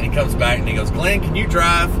 And he comes back and he goes, Glenn, can you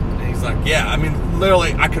drive? And he's like, yeah. I mean,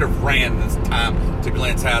 literally, I could have ran this time to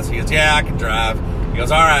Glenn's house. He goes, yeah, I can drive. He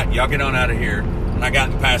goes, all right, y'all get on out of here. And I got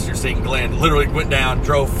in the passenger seat, and Glenn literally went down,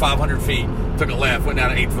 drove 500 feet, took a left, went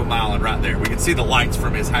down an 1/8 of a mile, and right there. We could see the lights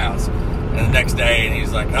from his house. And the next day, and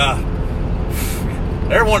he's like,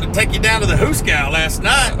 they wanted to take you down to the Hooskow last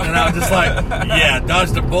night. And I was just like, yeah,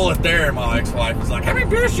 dodged a bullet there. And my ex-wife was like, how many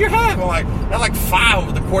beers do you have? I'm like, I had like 5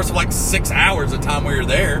 over the course of like 6 hours the time we were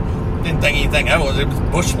there. Didn't think anything of it. It was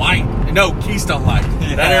Busch Light. No, Keystone Light.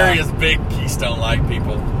 Yeah. That area is big Keystone Light,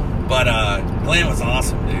 people. But Glenn was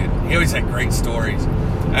awesome, dude. He always had great stories.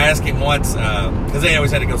 I asked him once, because they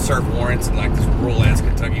always had to go serve warrants in like this rural-ass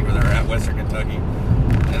Kentucky where they were at, Western Kentucky.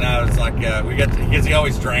 And I was like, because he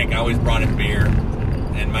always drank, I always brought him beer.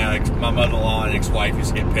 And my mother-in-law and ex-wife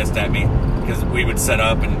used to get pissed at me because we would set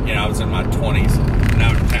up and, I was in my 20s and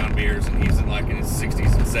I would pound beers and he's in his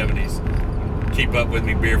 60s and 70s. Keep up with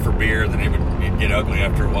me beer for beer, then he'd get ugly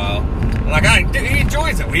after a while. I'm like, he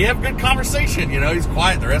enjoys it. We have good conversation, he's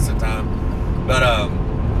quiet the rest of the time. But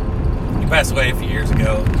he passed away a few years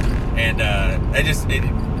ago, and I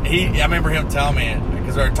remember him telling me,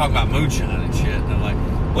 because we were talking about moonshine and shit, and I'm like,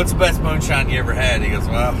 what's the best moonshine you ever had? He goes,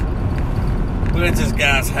 well, we went to this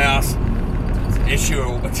guy's house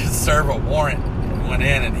to serve a warrant, and went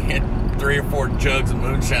in and he had 3 or 4 jugs of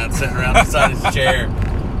moonshine sitting around beside his chair.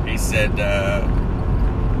 He said,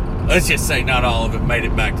 let's just say not all of it made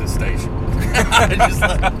it back to the station.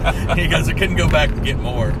 He goes, I couldn't go back and get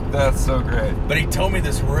more. That's so great. But he told me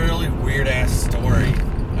this really weird-ass story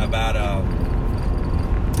about,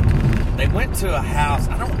 they went to a house.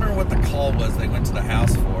 I don't remember what the call was they went to the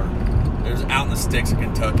house for. It was out in the sticks of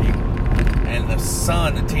Kentucky. And the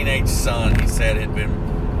son, the teenage son, he said had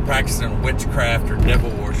been practicing witchcraft or devil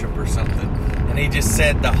worship or something. And he just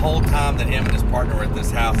said the whole time that him and his partner were at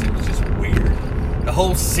this house, it was just weird. The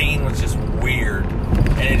whole scene was just weird.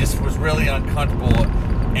 And it just was really uncomfortable.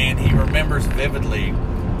 And he remembers vividly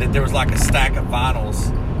that there was like a stack of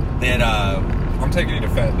vinyls that... I'm taking you to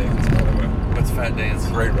Fat Dan's, by the way. What's Fat Dan's?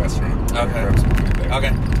 Great restaurant. Okay. Grab some food there.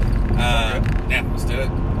 Okay. Yeah, let's do it.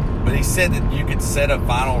 But he said that you could set a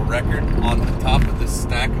vinyl record on the top of this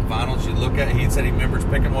stack of vinyls. You look at it. He said he remembers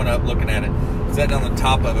picking one up, looking at it, sitting on the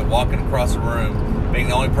top of it, walking across the room, being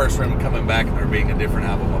the only person coming back, and there being a different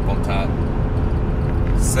album up on top.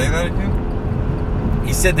 Say that again?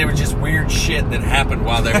 He said there was just weird shit that happened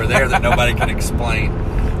while they were there that nobody can explain.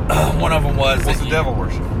 One of them was... What's the devil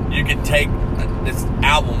worship? You could take this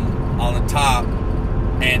album on the top,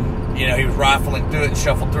 and, he was rifling through it and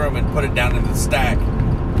shuffled through them and put it down into the stack.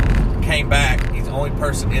 Came back, he's the only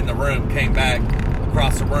person in the room, came back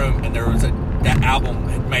across the room, and there was that album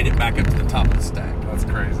had made it back up to the top of the stack. That's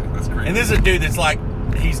crazy. And this is a dude that's like,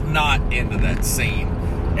 he's not into that scene,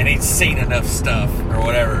 and he's seen enough stuff or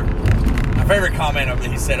whatever. My favorite comment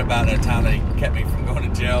that he said about that time that he kept me from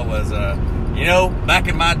going to jail was, back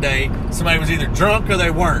in my day, somebody was either drunk or they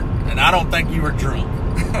weren't, and I don't think you were drunk.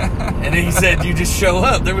 And he said, you just show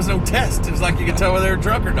up. There was no test. It was like you could tell whether they were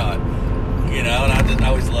drunk or not. And I I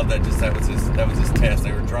always loved that. Just that was his test.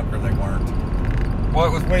 They were drunk or they weren't. Well,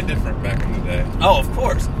 it was way different back in the day. Oh, of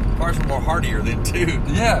course. Cars were more hardier then too.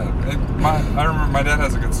 Yeah, I remember my dad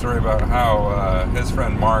has a good story about how his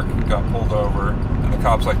friend Mark got pulled over, and the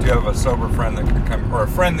cop's like, "Do you have a sober friend that can come, or a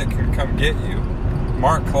friend that can come get you?"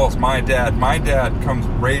 Mark calls my dad. My dad comes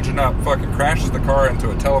raging up, fucking crashes the car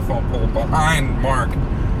into a telephone pole behind Mark,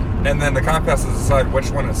 and then the cop has to decide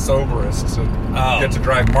which one is soberest to get to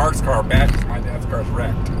drive Mark's car back because my dad's car's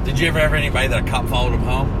wrecked. Did you ever have anybody that a cop followed him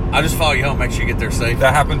home? I'll just follow you home, make sure you get there safe.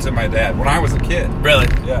 That happened to my dad when I was a kid. Really?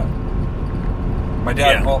 Yeah. My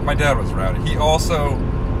dad was rowdy. He also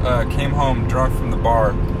came home drunk from the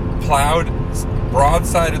bar, plowed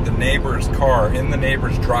broadsided the neighbor's car in the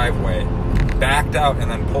neighbor's driveway, backed out,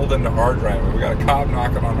 and then pulled into our driveway. We got a cop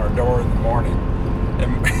knocking on our door in the morning,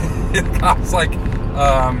 and the cop's like,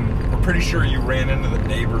 "We're pretty sure you ran into the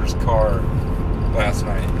neighbor's car last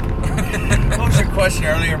night." What was your question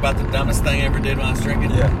earlier about the dumbest thing I ever did when I was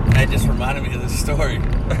drinking? Yeah. It just reminded me of this story.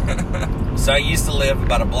 So I used to live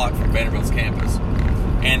about a block from Vanderbilt's campus.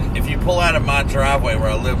 And if you pull out of my driveway where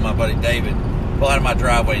I live with my buddy David, pull out of my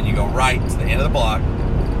driveway and you go right to the end of the block,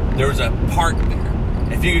 there was a park there.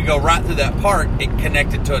 If you could go right through that park, it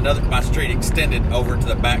connected to my street extended over to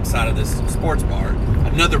the back side of this sports bar,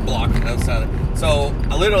 another block on the other side of it. So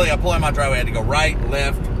I pull out of my driveway, I had to go right,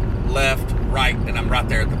 left, right, and I'm right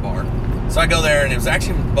there at the bar. So I go there, and it was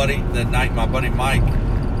actually my buddy Mike,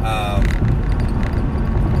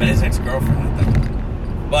 and his ex-girlfriend, I think.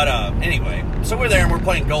 But anyway, so we're there, and we're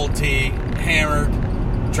playing Gold Tee, hammered,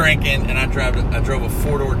 drinking, and I drove a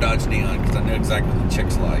four-door Dodge Neon because I knew exactly what the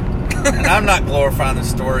chicks like. And I'm not glorifying the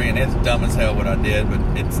story, and it's dumb as hell what I did, but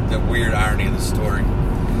it's the weird irony of the story.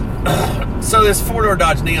 So this four-door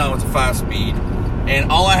Dodge Neon was a 5-speed, and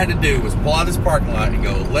all I had to do was pull out of this parking lot and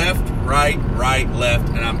go left, right, left,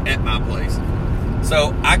 and I'm at my place.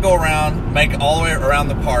 So I go around, make it all the way around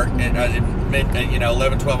the park at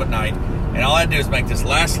 11, 12 at night, and all I do is make this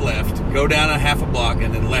last left, go down a half a block,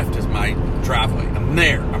 and then left is my driveway. I'm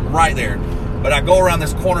there. I'm right there. But I go around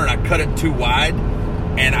this corner, and I cut it too wide,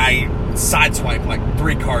 and I sideswipe like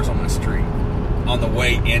 3 cars on my street on the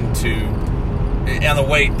way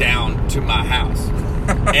down to my house.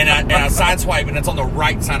 and I sideswipe, and it's on the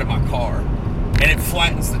right side of my car, and it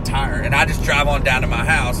flattens the tire, and I just drive on down to my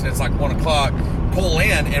house, and it's like 1 o'clock, pull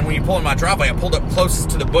in, and when you pull in my driveway, I pulled up closest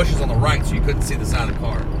to the bushes on the right so you couldn't see the side of the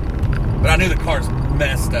car. But I knew the car's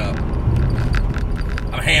messed up.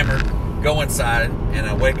 I'm hammered, go inside, and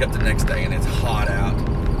I wake up the next day, and it's hot out,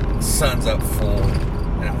 the sun's up full,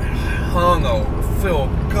 and I'm hungover, feel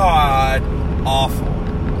god awful,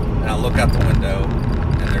 and I look out the window,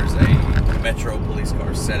 and there's a Metro police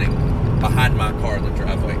car sitting behind my car in the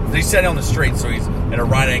driveway. He's sitting on the street, so he's at a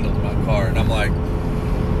right angle to my car, and I'm like,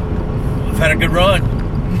 I've had a good run.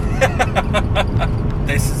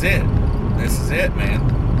 This is it, man.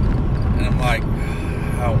 And I'm like,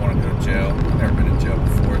 I don't want to go to jail. I've never been in jail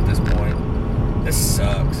before at this point. This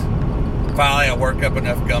sucks. Finally, I work up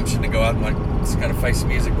enough gumption to go out and like, just gotta face the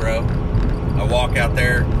music, bro. I walk out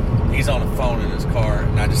there, he's on the phone in his car,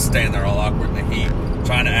 and I just stand there all awkward in the heat,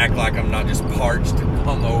 trying to act like I'm not just parched and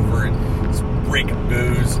hungover and just reeking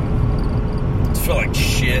booze. I just feel like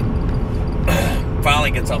shit.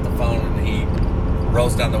 Finally gets off the phone and he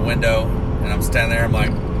rolls down the window, and I'm standing there, I'm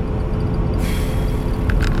like,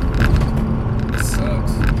 this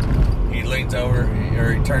sucks. He leans over,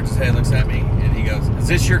 or he turns his head, looks at me, and he goes, is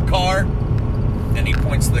this your car? And he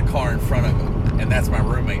points to the car in front of him, and that's my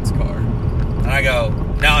roommate's car. And I go,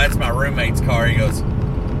 no, that's my roommate's car. He goes,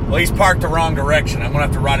 well, he's parked the wrong direction. I'm going to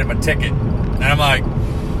have to write him a ticket. And I'm like,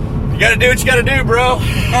 you got to do what you got to do, bro.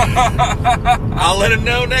 I'll let him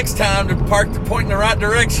know next time to point in the right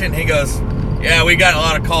direction. He goes, yeah, we got a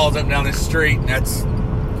lot of calls up and down this street, and that's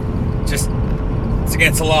just, it's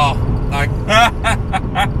against the law. I'm like,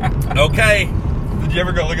 okay. Did you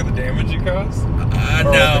ever go look at the damage you caused?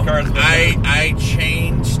 No. I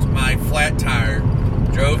changed my flat tire,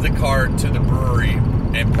 drove the car to the brewery,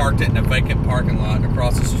 and parked it in a vacant parking lot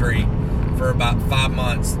across the street for about 5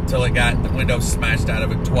 months till it got the windows smashed out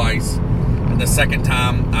of it twice. And the second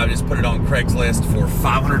time, I just put it on Craigslist for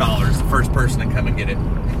 $500. The first person to come and get it.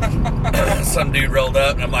 Some dude rolled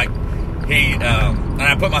up, and I'm like, and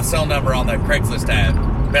I put my cell number on the Craigslist ad.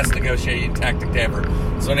 Best negotiating tactic ever.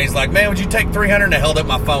 So when he's like, man, would you take $300? And I held up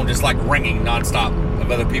my phone just like ringing nonstop of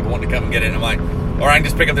other people wanting to come and get it. And I'm like, or I can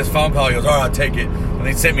just pick up this phone call. He goes, all right, I'll take it. And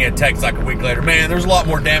he sent me a text like a week later. Man, there's a lot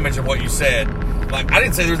more damage than what you said. I'm like, I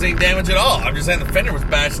didn't say there was any damage at all. I'm just saying the fender was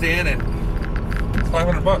bashed in, and it's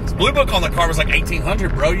 $500. Blue Book on the car was like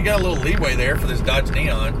 $1,800, bro. You got a little leeway there for this Dodge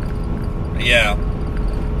Neon. Yeah.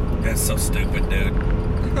 That's so stupid, dude.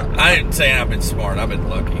 I ain't saying I've been smart. I've been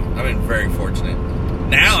lucky. I've been very fortunate.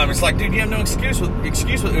 Now I'm just like, dude, you have no excuse with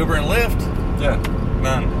Uber and Lyft. Yeah,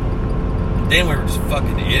 none. Then we were just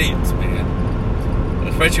fucking idiots, man.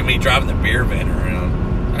 Especially me driving the beer van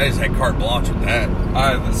around. I just had carte blanche with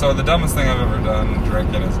that. So the dumbest thing I've ever done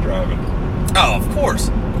drinking is driving. Oh, of course.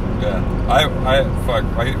 Yeah.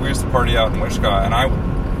 We used to party out in Wichita, and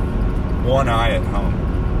one eye at home.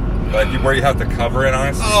 Like where you have to cover an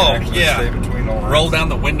eye so you can actually stay between the lines. Roll down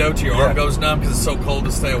the window till your arm goes numb because it's so cold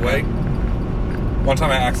to stay awake. One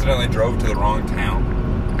time I accidentally drove to the wrong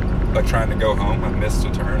town. Like trying to go home. I missed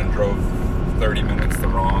a turn and drove 30 minutes the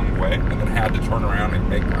wrong way, and then had to turn around and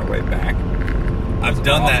make my way back. I've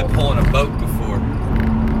done that pulling a boat before.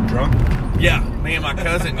 Drunk? Yeah, me and my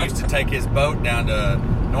cousin used to take his boat down to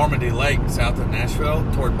Normandy Lake, south of Nashville,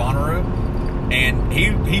 toward Bonnaroo, and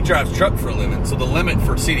he drives truck for a living, so the limit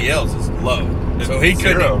for CDLs is low. So he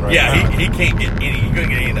couldn't. He can't get any. He couldn't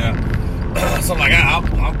get any of that. So I'm like,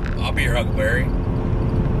 I'll be your Huckleberry.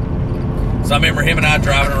 So I remember him and I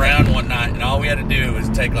driving around one night, and all we had to do was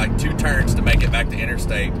take like 2 turns to make it back to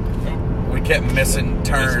interstate. We kept missing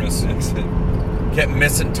turns. Kept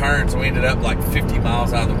missing turns, and we ended up like 50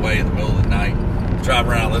 miles out of the way in the middle of the night.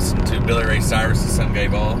 Driving around listening to Billy Ray Cyrus' Some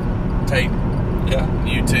Gave All tape. Yeah.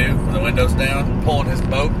 U2 with the windows down, pulling his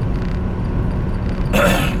boat.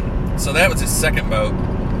 So that was his second boat.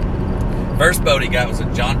 First boat he got was a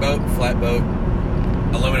John boat, flatboat,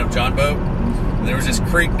 aluminum John boat. And there was this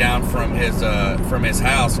creek down from his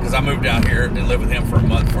house, because I moved out here and lived with him for a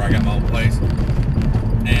month before I got my own place.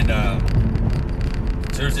 And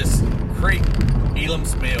so there's this creek,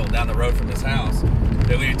 Elam's Mill, down the road from his house,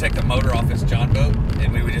 that we would take the motor off his John boat,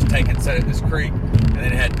 and we would just take it and set it in this creek, and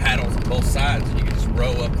then it had paddles on both sides, and you could just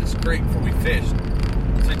row up this creek before we fished.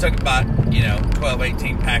 So we took about 12,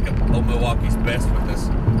 18 pack of Old Milwaukee's Best with us,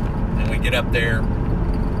 and we get up there,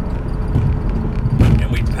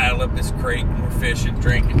 and we paddle up this creek, and we're fishing,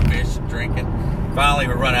 drinking. Finally,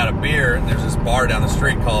 we run out of beer, and there's this bar down the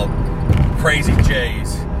street called Crazy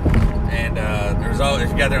J's. And there's always,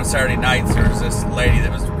 if you got there on Saturday nights, there was this lady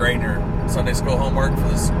that was grading her Sunday school homework for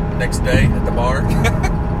this next day at the bar.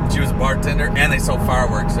 She was a bartender, and they sold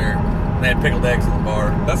fireworks there. And they had pickled eggs at the bar.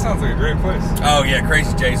 That sounds like a great place. Oh, yeah,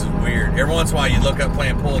 Crazy J's is weird. Every once in a while, you look up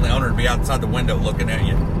playing pool, and the owner would be outside the window looking at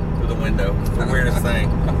you through the window. It's the weirdest thing.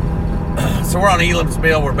 So we're on Elam's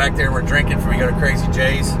Mill. We're back there, and we're drinking before we go to Crazy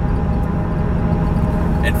J's.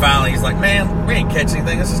 And finally, he's like, man, we ain't catch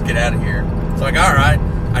anything. Let's just get out of here. So I'm like, all right.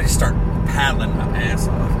 I just start paddling my ass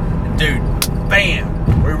off. And dude,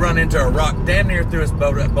 bam! We run into a rock, damn near threw us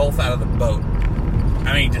both out of the boat.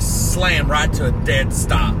 I mean, just slammed right to a dead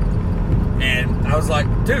stop. And I was like,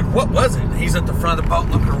 dude, what was it? He's at the front of the boat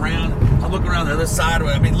looking around. I'm looking around the other side.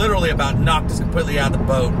 I mean, literally about knocked us completely out of the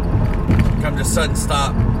boat. Come to a sudden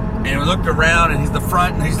stop. And we looked around, and he's the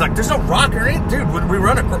front, and he's like, there's no rock or anything. Dude, we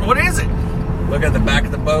run across. What is it? Look at the back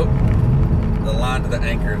of the boat. The line to the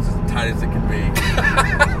anchor is as tight as it can be.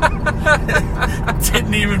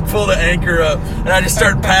 Didn't even pull the anchor up. And I just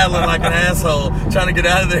started paddling like an asshole, trying to get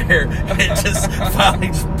out of there. And it just finally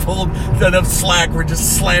just pulled enough slack where it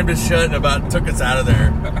just slammed it shut and about took us out of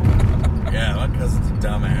there. Yeah, my cousin's a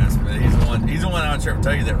dumbass. But he's the one I'm sure to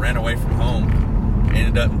tell you that ran away from home.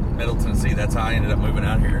 Ended up in Middle Tennessee. That's how I ended up moving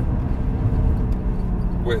out here.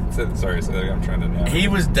 Wait, sorry, I'm trying to know. He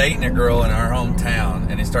was dating a girl in our hometown,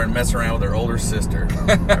 and he started messing around with her older sister.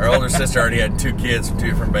 Her older sister already had 2 kids from 2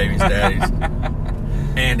 different babies' daddies.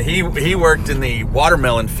 And he worked in the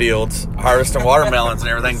watermelon fields, harvesting watermelons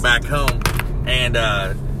and everything back home. And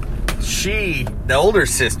the older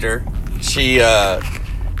sister, he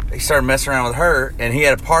started messing around with her, and he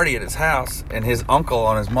had a party at his house, and his uncle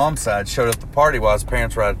on his mom's side showed up at the party while his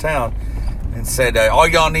parents were out of town and said, all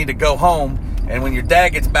y'all need to go home. And when your dad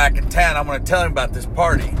gets back in town, I'm going to tell him about this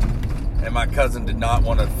party. And my cousin did not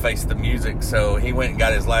want to face the music, so he went and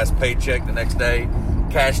got his last paycheck the next day,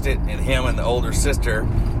 cashed it, and him and the older sister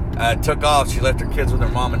took off. She left her kids with her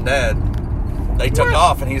mom and dad. They took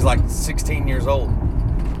off, and he's like 16 years old.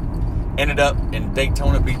 Ended up in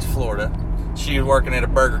Daytona Beach, Florida. She was working at a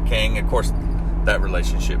Burger King. Of course, that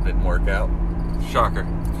relationship didn't work out. Shocker.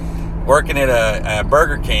 Working at a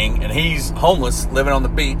Burger King, and he's homeless, living on the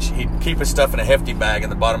beach. He'd keep his stuff in a hefty bag in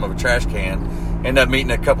the bottom of a trash can. End up meeting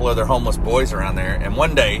a couple other homeless boys around there. And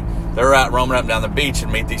one day, they're out roaming up and down the beach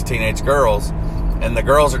and meet these teenage girls. And the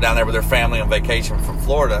girls are down there with their family on vacation from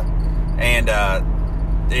Florida. And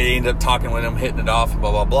they end up talking with them, hitting it off, and blah,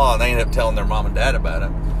 blah, blah. And they end up telling their mom and dad about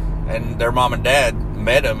him. And their mom and dad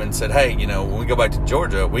met him and said, hey, when we go back to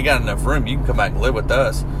Georgia, we got enough room. You can come back and live with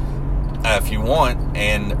us. if you want,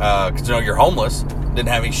 and because you're homeless, didn't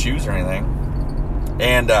have any shoes or anything,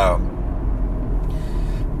 and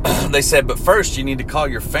they said, but first you need to call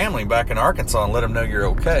your family back in Arkansas and let them know you're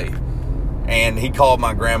okay. And he called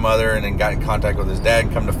my grandmother and then got in contact with his dad,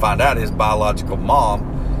 and come to find out his biological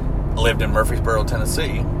mom lived in Murfreesboro,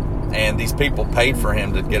 Tennessee, and these people paid for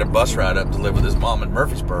him to get a bus ride up to live with his mom in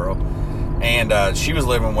Murfreesboro, and she was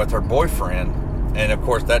living with her boyfriend, and of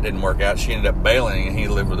course that didn't work out. She ended up bailing, and he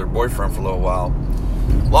lived with her boyfriend for a little while.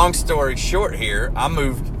 Long story short here, I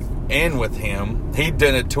moved in with him. He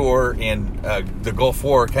did a tour in the Gulf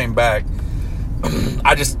War, came back.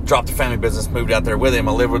 I just dropped the family business, moved out there with him.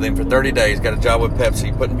 I lived with him for 30 days, got a job with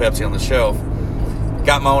Pepsi, putting Pepsi on the shelf.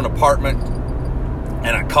 Got my own apartment,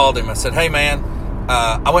 and I called him. I said, hey, man,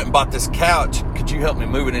 I went and bought this couch. Could you help me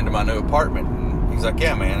move it into my new apartment? And he's like,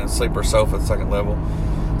 yeah, man, it's a sleeper sofa at the second level.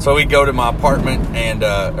 So we go to my apartment, and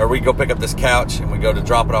or we go pick up this couch, and we go to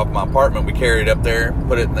drop it off at my apartment. We carry it up there,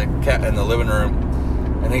 put it in the living room.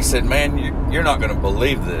 And he said, man, you're not going to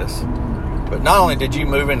believe this, but not only did you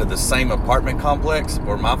move into the same apartment complex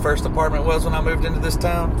where my first apartment was when I moved into this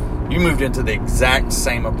town, you moved into the exact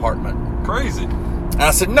same apartment. Crazy. And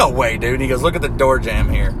I said, no way, dude. He goes, look at the door jam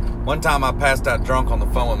here. One time I passed out drunk on the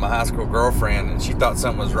phone with my high school girlfriend, and she thought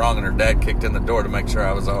something was wrong, and her dad kicked in the door to make sure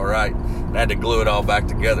I was all right. And I had to glue it all back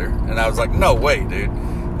together. And I was like, no way, dude.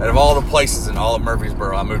 Out of all the places in all of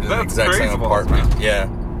Murfreesboro, I moved to the exact same apartment. Yeah.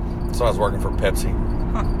 So I was working for Pepsi.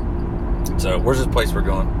 Huh. So where's this place we're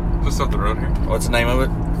going? Just up the road here. What's the name of it?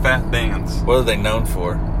 Fat Dan's. What are they known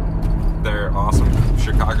for? They're awesome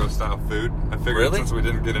Chicago-style food. I figured since we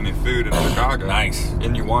didn't get any food in Chicago, nice,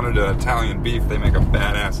 and you wanted an Italian beef, they make a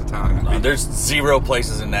badass Italian beef. There's 0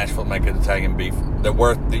 places in Nashville that make an Italian beef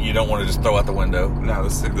that you don't want to just throw out the window. No,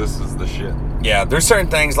 this is the shit. Yeah, there's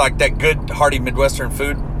certain things like that good, hearty Midwestern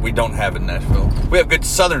food we don't have in Nashville. We have good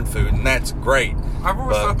Southern food, and that's great. I've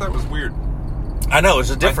always thought that was weird. I know,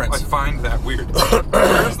 there's a difference. I find that weird.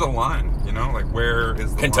 Where's the line? Where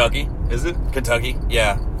is the Kentucky. line? Is it? Kentucky,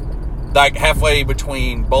 yeah. Like halfway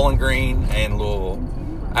between Bowling Green and Louisville.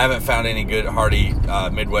 I haven't found any good, hearty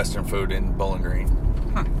Midwestern food in Bowling Green.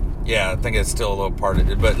 Huh. Yeah, I think it's still a little part of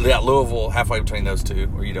it. But yeah, Louisville, halfway between those two,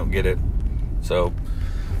 where you don't get it. So,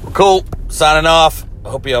 we're cool. Signing off. I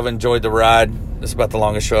hope you all have enjoyed the ride. This is about the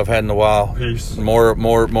longest show I've had in a while. Peace.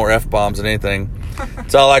 More F-bombs than anything.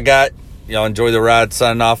 That's all I got. Y'all enjoy the ride.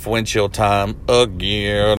 Signing off. Windshield time again.